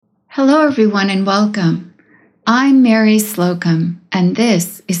Hello, everyone, and welcome. I'm Mary Slocum, and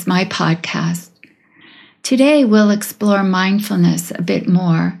this is my podcast. Today, we'll explore mindfulness a bit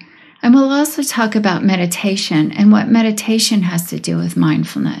more, and we'll also talk about meditation and what meditation has to do with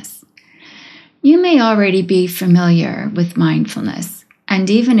mindfulness. You may already be familiar with mindfulness, and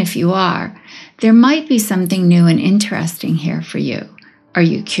even if you are, there might be something new and interesting here for you. Are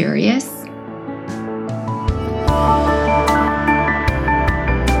you curious?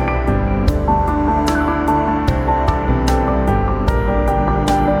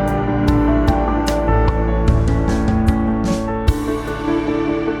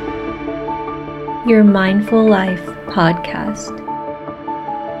 Your Mindful Life podcast.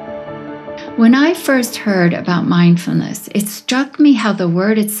 When I first heard about mindfulness, it struck me how the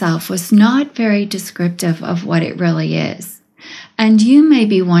word itself was not very descriptive of what it really is. And you may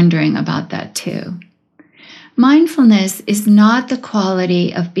be wondering about that too. Mindfulness is not the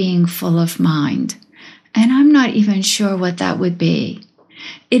quality of being full of mind, and I'm not even sure what that would be.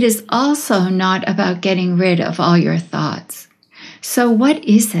 It is also not about getting rid of all your thoughts. So what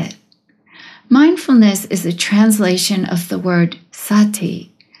is it? Mindfulness is a translation of the word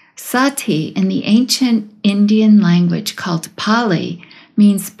sati. Sati, in the ancient Indian language called Pali,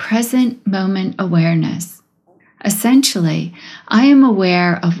 means present moment awareness. Essentially, I am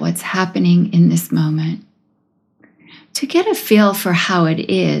aware of what's happening in this moment. To get a feel for how it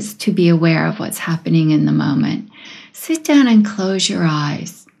is to be aware of what's happening in the moment, sit down and close your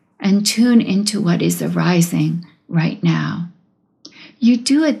eyes and tune into what is arising right now. You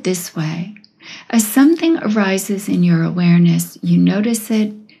do it this way. As something arises in your awareness, you notice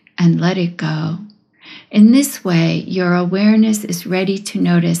it and let it go. In this way, your awareness is ready to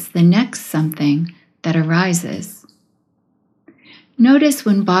notice the next something that arises. Notice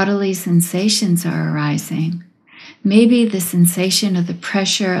when bodily sensations are arising. Maybe the sensation of the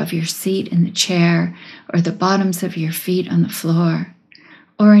pressure of your seat in the chair, or the bottoms of your feet on the floor,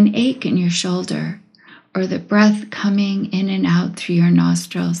 or an ache in your shoulder, or the breath coming in and out through your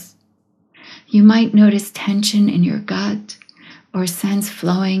nostrils. You might notice tension in your gut or sense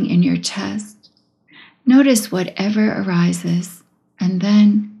flowing in your chest. Notice whatever arises and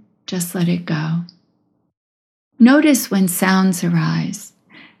then just let it go. Notice when sounds arise.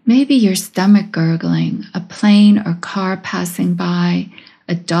 Maybe your stomach gurgling, a plane or car passing by,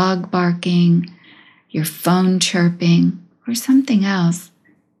 a dog barking, your phone chirping, or something else.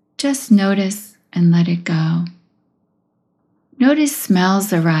 Just notice and let it go. Notice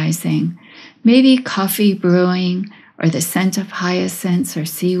smells arising. Maybe coffee brewing or the scent of hyacinths or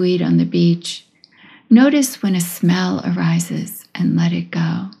seaweed on the beach. Notice when a smell arises and let it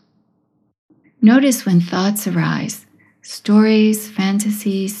go. Notice when thoughts arise, stories,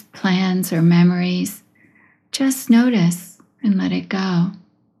 fantasies, plans, or memories. Just notice and let it go.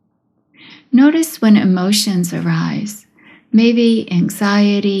 Notice when emotions arise, maybe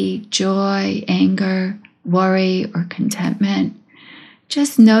anxiety, joy, anger, worry, or contentment.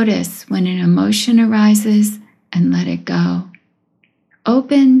 Just notice when an emotion arises and let it go.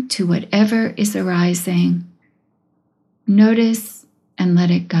 Open to whatever is arising. Notice and let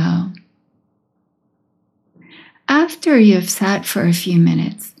it go. After you have sat for a few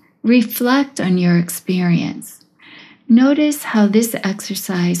minutes, reflect on your experience. Notice how this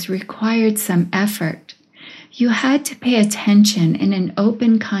exercise required some effort. You had to pay attention in an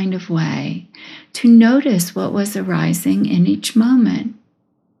open kind of way to notice what was arising in each moment.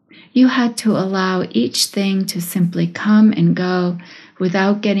 You had to allow each thing to simply come and go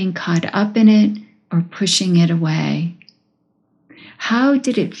without getting caught up in it or pushing it away. How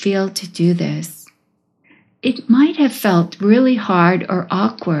did it feel to do this? It might have felt really hard or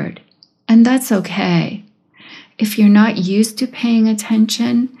awkward, and that's okay. If you're not used to paying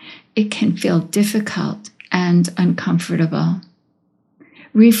attention, it can feel difficult and uncomfortable.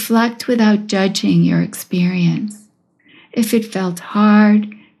 Reflect without judging your experience. If it felt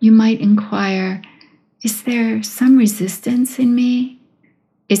hard, you might inquire, is there some resistance in me?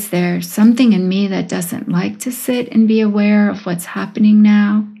 Is there something in me that doesn't like to sit and be aware of what's happening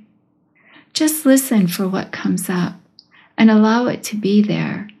now? Just listen for what comes up and allow it to be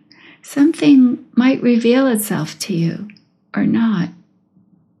there. Something might reveal itself to you or not.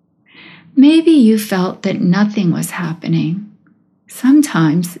 Maybe you felt that nothing was happening.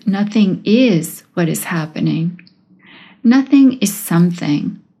 Sometimes nothing is what is happening. Nothing is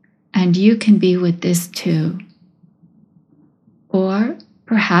something, and you can be with this too. Or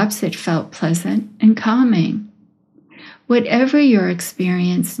perhaps it felt pleasant and calming. Whatever your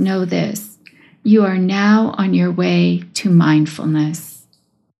experience, know this: you are now on your way to mindfulness.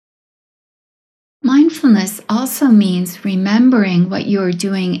 Mindfulness Mindfulness also means remembering what you are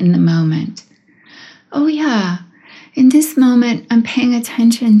doing in the moment. Oh yeah, in this moment, I'm paying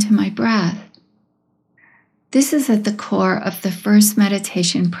attention to my breath. This is at the core of the first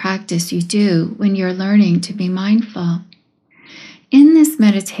meditation practice you do when you're learning to be mindful. In this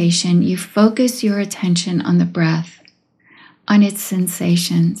meditation, you focus your attention on the breath, on its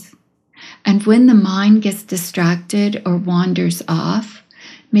sensations. And when the mind gets distracted or wanders off,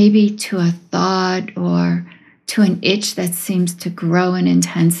 maybe to a thought or to an itch that seems to grow in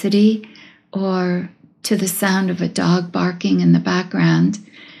intensity, or to the sound of a dog barking in the background,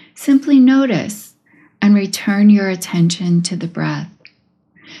 simply notice and return your attention to the breath.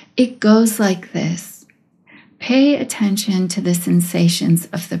 It goes like this. Pay attention to the sensations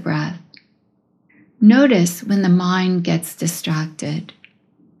of the breath. Notice when the mind gets distracted.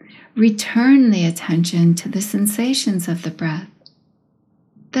 Return the attention to the sensations of the breath.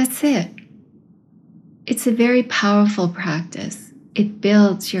 That's it. It's a very powerful practice. It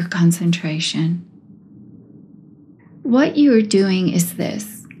builds your concentration. What you are doing is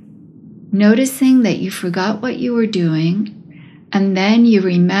this. Noticing that you forgot what you were doing, and then you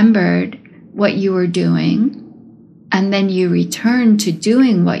remembered what you were doing, and then you returned to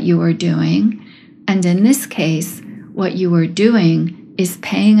doing what you were doing, and in this case, what you were doing is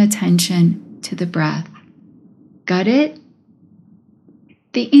paying attention to the breath. Got it?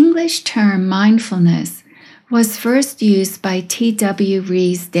 The English term mindfulness was first used by T.W.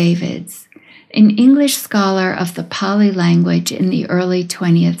 Rhys-Davids, an English scholar of the Pali language in the early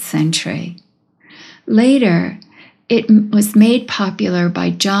 20th century. Later, it was made popular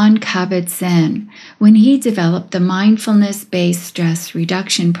by John Kabat-Zinn when he developed the mindfulness-based stress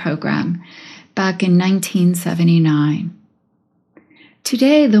reduction program back in 1979.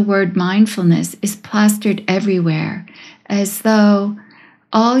 Today, the word mindfulness is plastered everywhere, as though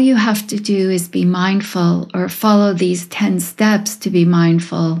all you have to do is be mindful or follow these 10 steps to be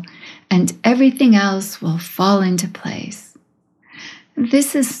mindful, and everything else will fall into place.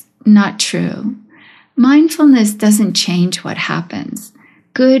 This is not true. Mindfulness doesn't change what happens.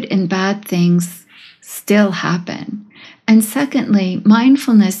 Good and bad things still happen. And secondly,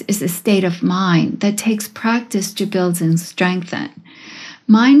 mindfulness is a state of mind that takes practice to build and strengthen.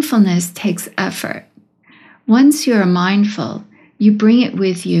 Mindfulness takes effort. Once you're mindful, you bring it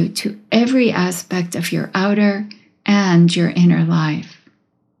with you to every aspect of your outer and your inner life.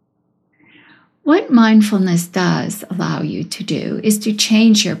 What mindfulness does allow you to do is to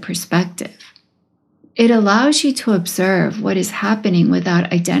change your perspective. It allows you to observe what is happening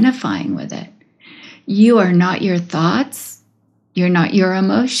without identifying with it. You are not your thoughts, you're not your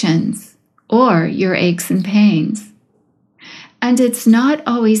emotions, or your aches and pains. And it's not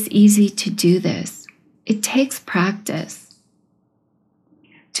always easy to do this. It takes practice.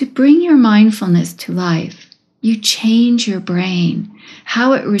 To bring your mindfulness to life, you change your brain,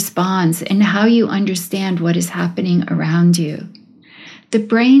 how it responds, and how you understand what is happening around you. The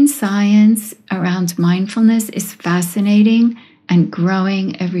brain science around mindfulness is fascinating and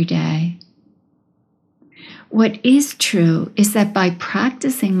growing every day. What is true is that by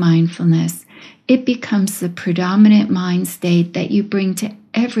practicing mindfulness, it becomes the predominant mind state that you bring to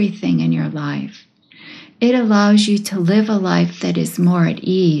everything in your life. It allows you to live a life that is more at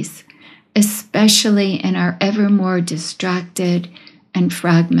ease, especially in our ever more distracted and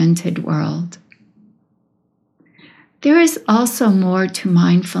fragmented world. There is also more to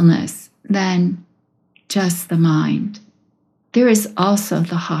mindfulness than just the mind. There is also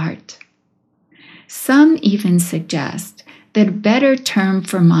the heart. Some even suggest that a better term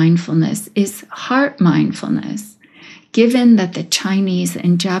for mindfulness is heart mindfulness, given that the Chinese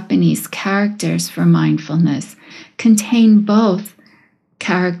and Japanese characters for mindfulness contain both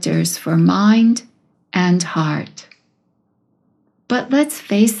characters for mind and heart. But let's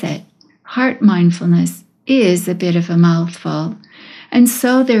face it, heart mindfulness is a bit of a mouthful, and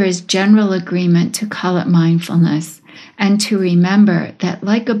so there is general agreement to call it mindfulness and to remember that,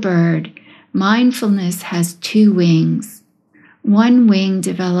 like a bird, mindfulness has two wings. One wing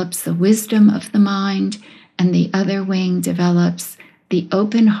develops the wisdom of the mind, and the other wing develops the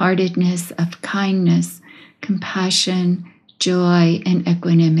open-heartedness of kindness, compassion, joy, and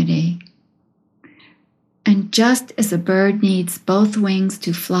equanimity. And just as a bird needs both wings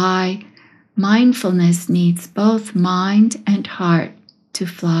to fly, mindfulness needs both mind and heart to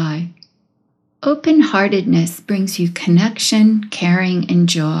fly. Open-heartedness brings you connection, caring, and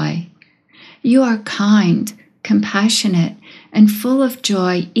joy. You are kind, compassionate, and full of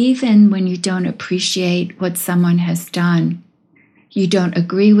joy even when you don't appreciate what someone has done. You don't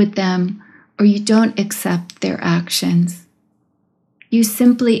agree with them, or you don't accept their actions. You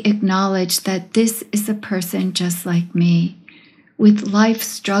simply acknowledge that this is a person just like me, with life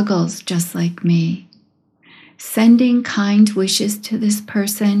struggles just like me. Sending kind wishes to this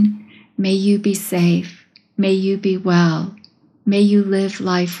person, may you be safe, may you be well, may you live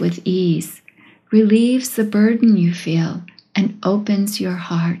life with ease, relieves the burden you feel and opens your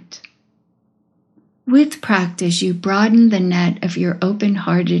heart. With practice, you broaden the net of your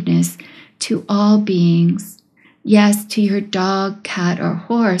open-heartedness to all beings, yes, to your dog, cat, or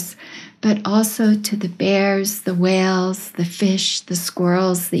horse, but also to the bears, the whales, the fish, the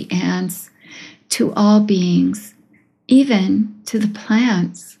squirrels, the ants, to all beings, even to the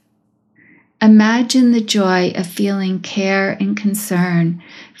plants. Imagine the joy of feeling care and concern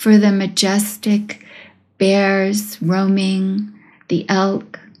for the majestic bears roaming, the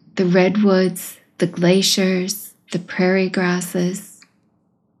elk, the redwoods, the glaciers, the prairie grasses.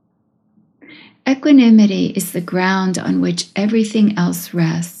 Equanimity is the ground on which everything else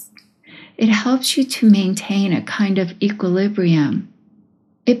rests. It helps you to maintain a kind of equilibrium.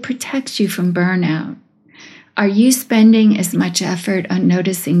 It protects you from burnout. Are you spending as much effort on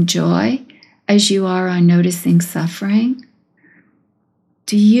noticing joy as you are on noticing suffering?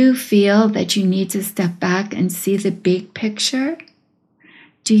 Do you feel that you need to step back and see the big picture?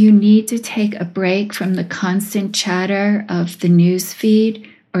 Do you need to take a break from the constant chatter of the news feed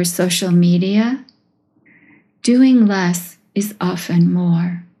or social media? Doing less is often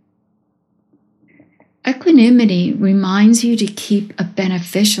more. Equanimity reminds you to keep a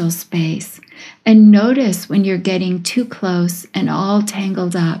beneficial space and notice when you're getting too close and all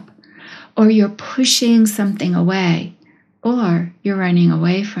tangled up, or you're pushing something away, or you're running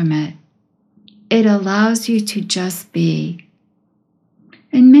away from it. It allows you to just be.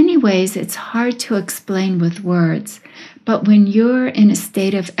 In many ways, it's hard to explain with words, but when you're in a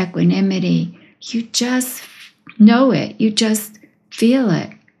state of equanimity, you just know it, you just feel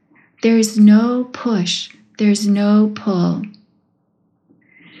it. There's no push, there's no pull.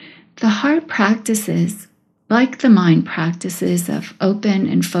 The heart practices, like the mind practices of open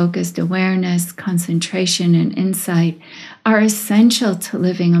and focused awareness, concentration, and insight, are essential to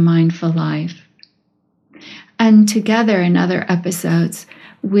living a mindful life. And together in other episodes,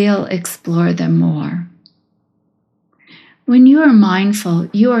 we'll explore them more. When you are mindful,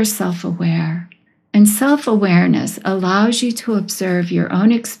 you are self-aware. And self-awareness allows you to observe your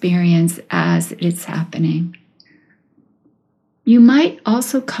own experience as it's happening. You might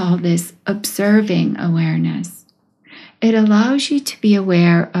also call this observing awareness. It allows you to be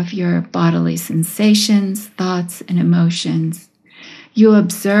aware of your bodily sensations, thoughts, and emotions. You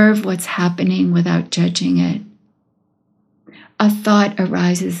observe what's happening without judging it. A thought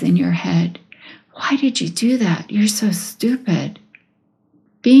arises in your head. Why did you do that? You're so stupid.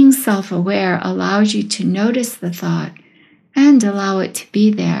 Being self-aware allows you to notice the thought and allow it to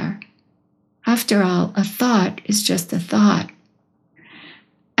be there. After all, a thought is just a thought.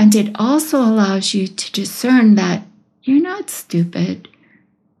 And it also allows you to discern that you're not stupid.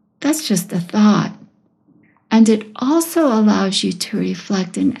 That's just a thought. And it also allows you to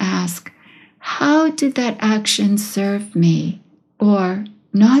reflect and ask, how did that action serve me or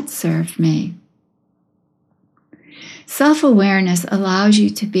not serve me? Self-awareness allows you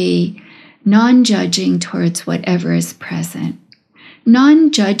to be non-judging towards whatever is present.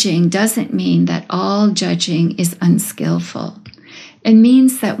 Non-judging doesn't mean that all judging is unskillful. It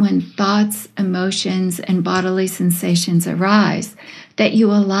means that when thoughts, emotions, and bodily sensations arise, that you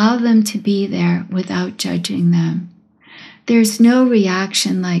allow them to be there without judging them. There's no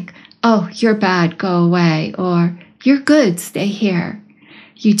reaction like, oh, you're bad, go away, or you're good, stay here.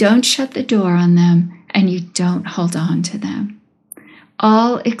 You don't shut the door on them, and you don't hold on to them.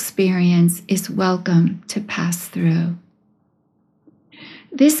 All experience is welcome to pass through.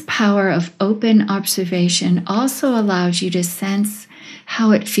 This power of open observation also allows you to sense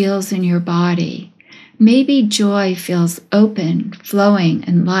how it feels in your body. Maybe joy feels open, flowing,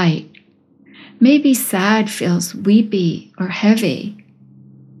 and light. Maybe sad feels weepy or heavy.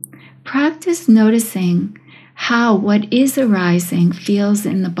 Practice noticing how what is arising feels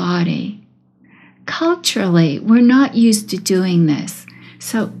in the body. Culturally, we're not used to doing this,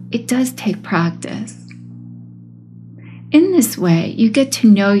 so it does take practice. In this way, you get to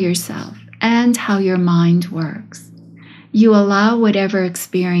know yourself and how your mind works. You allow whatever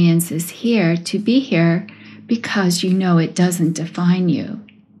experience is here to be here because you know it doesn't define you,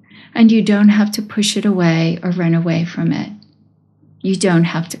 and you don't have to push it away or run away from it. You don't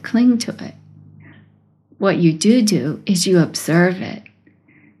have to cling to it. What you do is you observe it.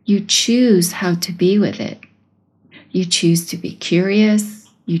 You choose how to be with it. You choose to be curious.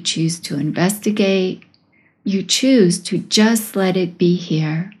 You choose to investigate. You choose to just let it be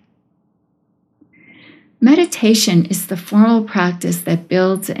here. Meditation is the formal practice that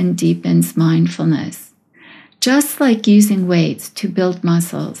builds and deepens mindfulness. Just like using weights to build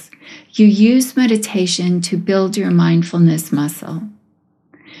muscles, you use meditation to build your mindfulness muscle.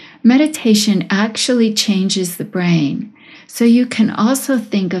 Meditation actually changes the brain, so you can also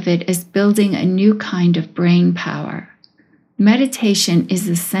think of it as building a new kind of brain power. Meditation is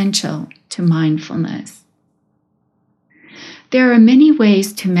essential to mindfulness. There are many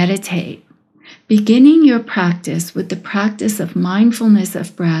ways to meditate. Beginning your practice with the practice of mindfulness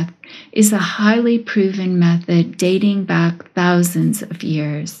of breath is a highly proven method dating back thousands of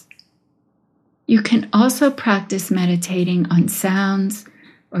years. You can also practice meditating on sounds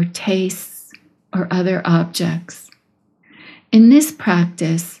or tastes or other objects. In this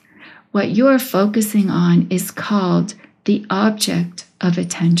practice, what you are focusing on is called the object of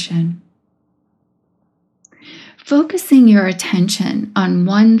attention. Focusing your attention on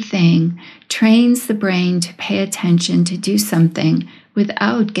one thing trains the brain to pay attention to do something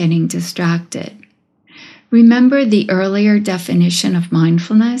without getting distracted. Remember the earlier definition of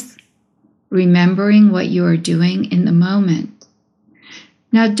mindfulness? Remembering what you are doing in the moment.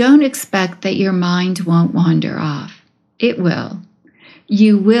 Now don't expect that your mind won't wander off. It will.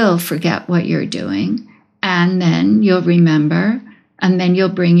 You will forget what you're doing, and then you'll remember, and then you'll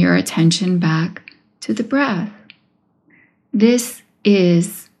bring your attention back to the breath. This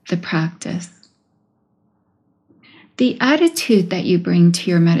is the practice. The attitude that you bring to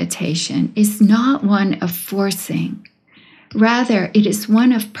your meditation is not one of forcing. Rather, it is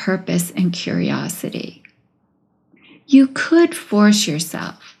one of purpose and curiosity. You could force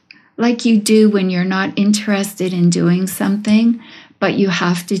yourself, like you do when you're not interested in doing something, but you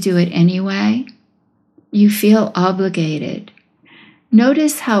have to do it anyway. You feel obligated.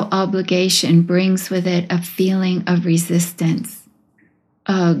 Notice how obligation brings with it a feeling of resistance.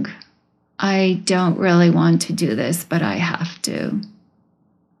 Ugh, I don't really want to do this, but I have to.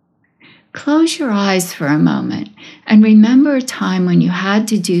 Close your eyes for a moment and remember a time when you had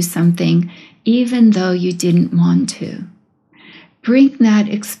to do something even though you didn't want to. Bring that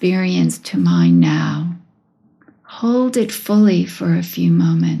experience to mind now. Hold it fully for a few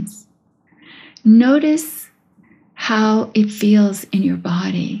moments. Notice how it feels in your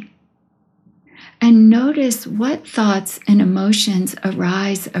body. And notice what thoughts and emotions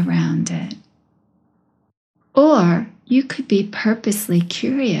arise around it. Or you could be purposely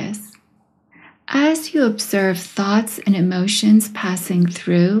curious. As you observe thoughts and emotions passing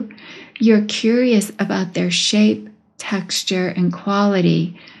through, you're curious about their shape, texture, and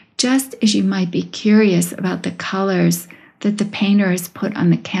quality, just as you might be curious about the colors that the painter has put on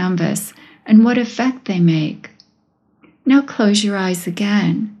the canvas and what effect they make. Now close your eyes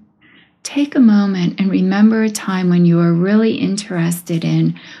again. Take a moment and remember a time when you were really interested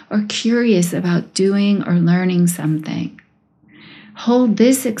in or curious about doing or learning something. Hold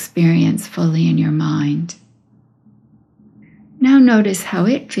this experience fully in your mind. Now notice how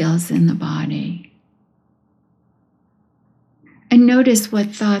it feels in the body. And notice what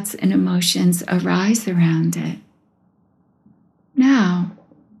thoughts and emotions arise around it. Now,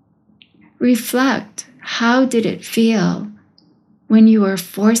 reflect. How did it feel when you were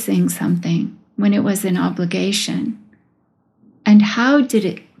forcing something, when it was an obligation? And how did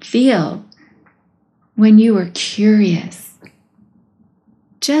it feel when you were curious?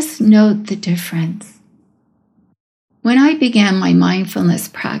 Just note the difference. When I began my mindfulness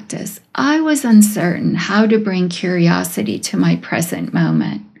practice, I was uncertain how to bring curiosity to my present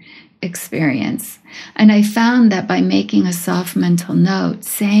moment experience. And I found that by making a soft mental note,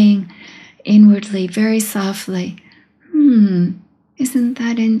 saying inwardly, very softly, isn't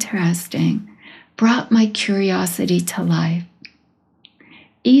that interesting, brought my curiosity to life.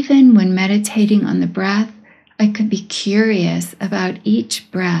 Even when meditating on the breath, I could be curious about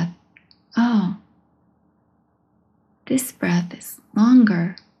each breath. Oh, this breath is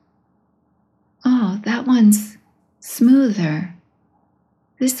longer. Oh, that one's smoother.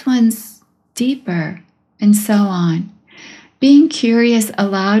 This one's deeper, and so on. Being curious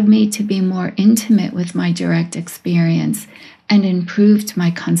allowed me to be more intimate with my direct experience and improved my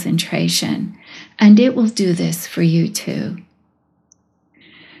concentration, and it will do this for you too.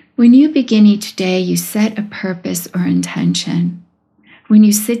 When you begin each day, you set a purpose or intention. When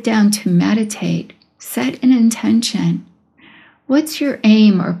you sit down to meditate, set an intention. What's your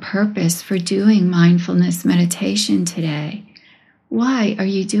aim or purpose for doing mindfulness meditation today? Why are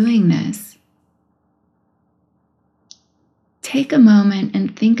you doing this? Take a moment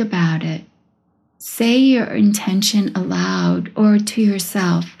and think about it. Say your intention aloud or to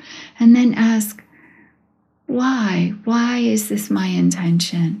yourself, and then ask, Why? Why is this my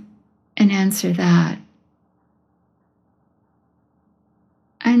intention? And answer that.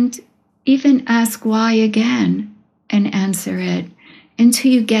 And even ask why again and answer it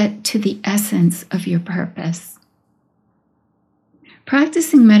until you get to the essence of your purpose.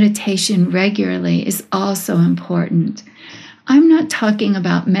 Practicing meditation regularly is also important. I'm not talking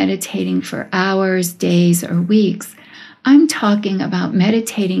about meditating for hours, days, or weeks. I'm talking about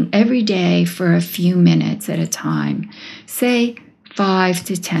meditating every day for a few minutes at a time, say 5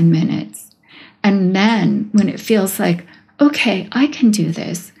 to 10 minutes. And then when it feels like, okay, I can do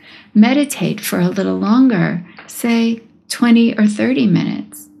this, meditate for a little longer, say 20 or 30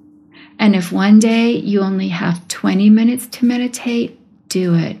 minutes. And if one day you only have 20 minutes to meditate,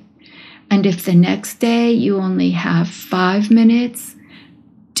 do it. And if the next day you only have 5 minutes,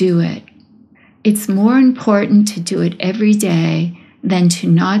 do it. It's more important to do it every day than to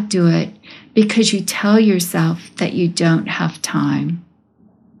not do it because you tell yourself that you don't have time.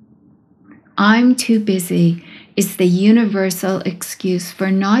 I'm too busy is the universal excuse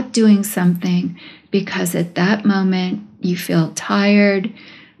for not doing something because at that moment you feel tired,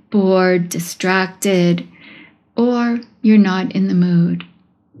 bored, distracted, or you're not in the mood.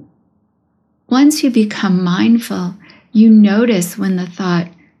 Once you become mindful, you notice when the thought,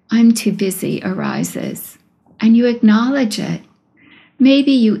 I'm too busy, arises, and you acknowledge it.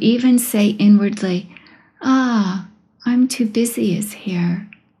 Maybe you even say inwardly, I'm too busy is here.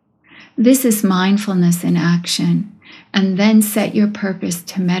 This is mindfulness in action, and then set your purpose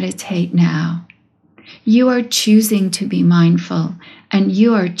to meditate now. You are choosing to be mindful, and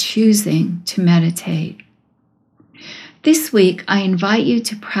you are choosing to meditate. This week, I invite you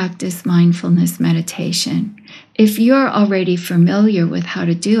to practice mindfulness meditation. If you're already familiar with how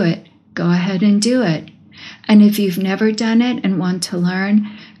to do it, go ahead and do it. And if you've never done it and want to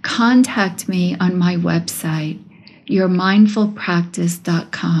learn, contact me on my website,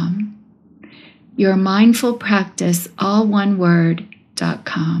 yourmindfulpractice.com. Yourmindfulpractice, all one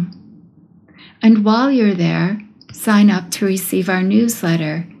word.com. And while you're there, sign up to receive our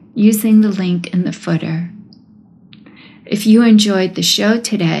newsletter using the link in the footer. If you enjoyed the show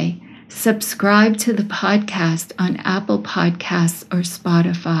today, subscribe to the podcast on Apple Podcasts or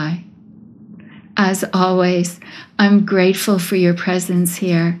Spotify. As always, I'm grateful for your presence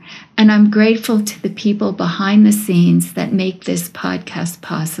here, and I'm grateful to the people behind the scenes that make this podcast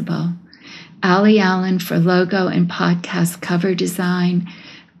possible. Ali Allen for logo and podcast cover design,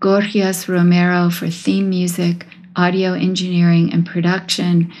 Gorgias Romero for theme music, audio engineering and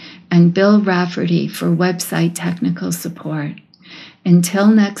production, and Bill Rafferty for website technical support. Until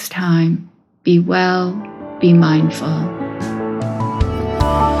next time, be well, be mindful.